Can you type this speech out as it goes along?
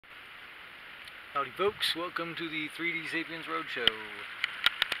Howdy folks, welcome to the 3D Sapiens Road Show.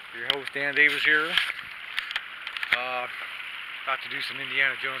 Your host Dan Davis here. About to do some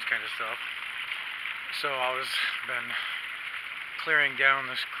Indiana Jones kind of stuff. So I was been clearing down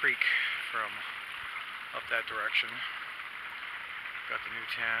this creek from up that direction. Got the new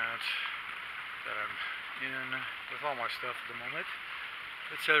tent that I'm in with all my stuff at the moment,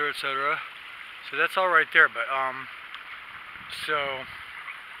 etc., etc. So that's all right there, but so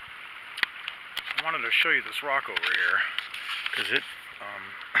I wanted to show you this rock over here because it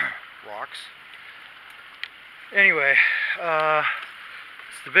rocks. Anyway,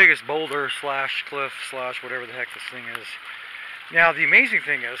 it's the biggest boulder slash cliff slash whatever the heck this thing is. Now the amazing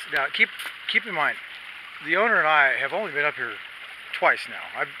thing is, now keep in mind, the owner and I have only been up here twice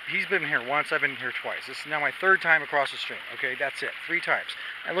now. He's been here once, I've been here twice. This is now my third time across the stream. Okay, that's it, 3 times.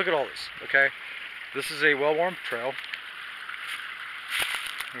 And look at all this. Okay, this is a well-worn trail.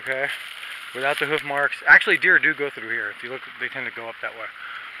 Okay, without the hoof marks. Actually, deer do go through here. If you look, they tend to go up that way.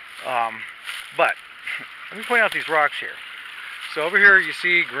 But let me point out these rocks here. So over here you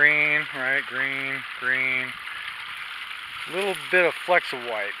see green, right? Green, green. A little bit of flecks of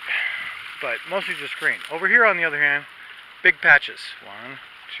white, but mostly just green. Over here, on the other hand, big patches. 1,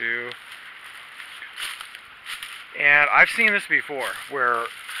 2. And I've seen this before, where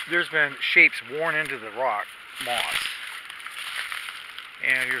there's been shapes worn into the rock, moss.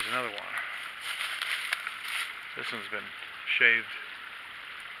 And here's another one. This one's been shaved,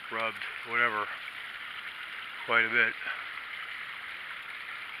 rubbed, whatever, quite a bit.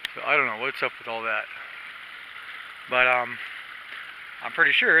 So I don't know what's up with all that. But I'm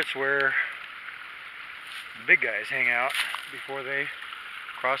pretty sure it's where the big guys hang out before they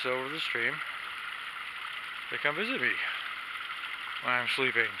cross over the stream. They come visit me when I'm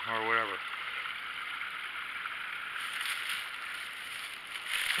sleeping or whatever.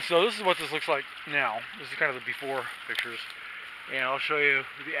 So this is what this looks like now. This is kind of the before pictures. And I'll show you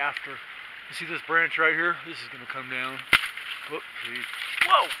the after. You see this branch right here? This is going to come down. Whoop, see.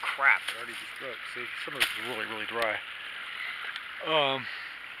 Whoa, crap. It already just broke. See, some of this is really, really dry.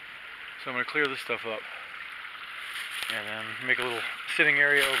 So I'm going to clear this stuff up. And then make a little sitting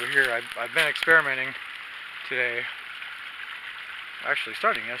area over here. I've been experimenting today. Actually,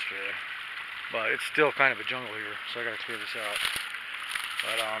 starting yesterday. But it's still kind of a jungle here. So I got to clear this out.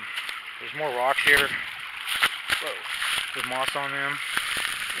 But there's more rocks here. Whoa, with moss on them.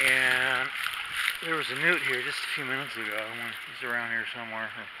 And there was a newt here just a few minutes ago. He's around here somewhere.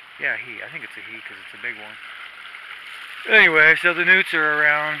 Yeah, I think it's a he because it's a big one. Anyway, so the newts are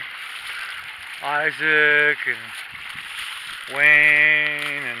around. Isaac and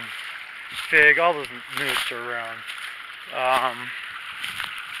Wayne and Fig, all those newts are around.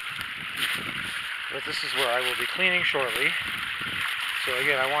 But this is where I will be cleaning shortly. So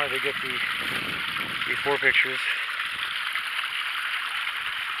again, I wanted to get the before pictures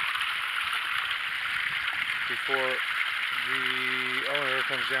before the owner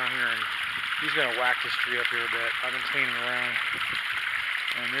comes down here, and he's going to whack this tree up here a bit. I've been cleaning around,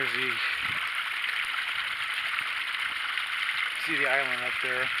 and there's see the island up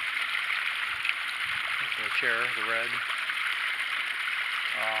there, the chair, the red.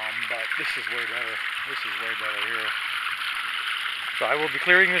 But this is way better. This is way better here. So I will be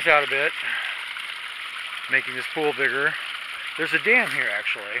clearing this out a bit, making this pool bigger. There's a dam here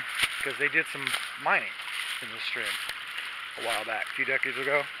actually, because they did some mining in this stream a while back, a few decades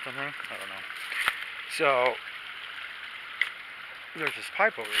ago, something, I don't know. So there's this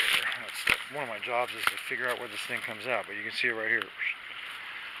pipe over here. One of my jobs is to figure out where this thing comes out, but you can see it right here.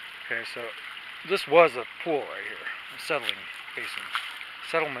 Okay, so this was a pool right here, a settling basin,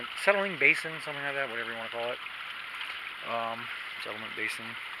 settling basin, something like that, whatever you want to call it. Settlement basin,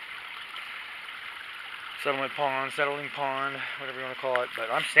 settlement pond, settling pond, whatever you want to call it. But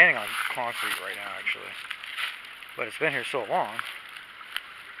I'm standing on concrete right now, actually. But it's been here so long,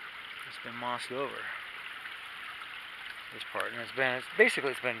 it's been mossed over. This part, and it's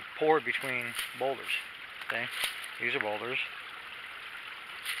basically been poured between boulders. Okay, these are boulders.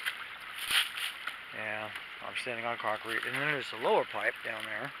 Yeah, I'm standing on concrete, and then there's a lower pipe down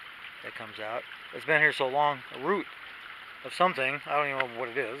there that comes out. It's been here so long, a root of something, I don't even know what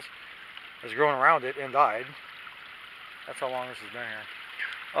it is, has grown around it and died. That's how long this has been here.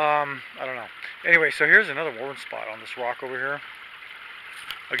 I don't know. Anyway, so here's another worn spot on this rock over here.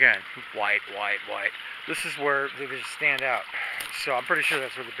 Again, white, white, white. This is where they just stand out. So I'm pretty sure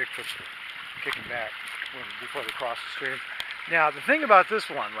that's where the Bigfoots are kicking back before they cross the stream. Now, the thing about this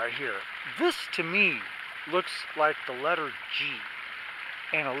one right here, this to me looks like the letter G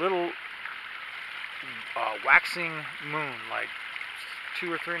and a little waxing moon, like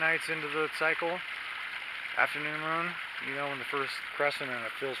 2 or 3 nights into the cycle, afternoon moon, you know, when the first crescent and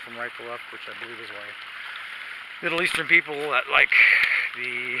it fills from right to left, which I believe is why Middle Eastern people that like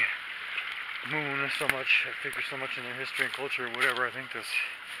the moon so much, I figure so much in their history and culture or whatever, I think that's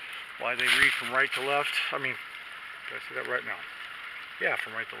why they read from right to left. I mean, did I say that right now? Yeah,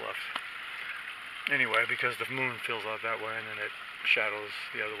 from right to left. Anyway, because the moon fills out that way and then it shadows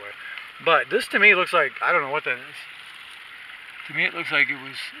the other way. But this to me looks like, I don't know what that is. To me it looks like it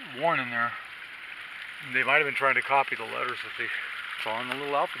was worn in there. They might have been trying to copy the letters that they saw on the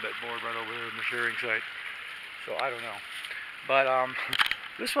little alphabet board right over there in the sharing site. So I don't know. But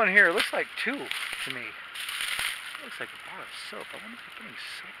this one here looks like 2 to me. It looks like a bar of soap. I wonder if they're putting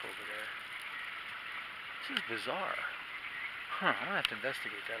soap over there. This is bizarre. Huh, I'm gonna have to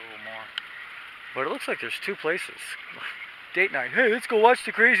investigate that a little more. But it looks like there's 2 places. Date night. Hey, let's go watch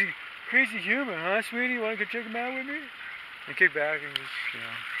the crazy human, huh, sweetie? You wanna go check him out with me? And kick back and just, you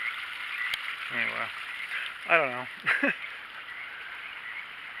know. Anyway, I don't know.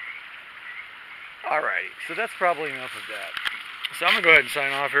 Alrighty, so that's probably enough of that. So I'm gonna go ahead and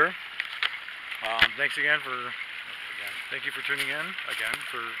sign off here. Thanks again for. Thank you for tuning in. Again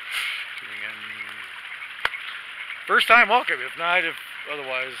for tuning in. First time welcome. If not, if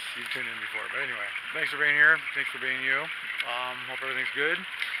otherwise you've tuned in before. But anyway, thanks for being here. Thanks for being you. Hope everything's good.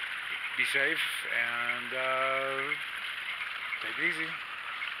 Be safe and take it easy.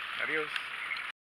 Adios.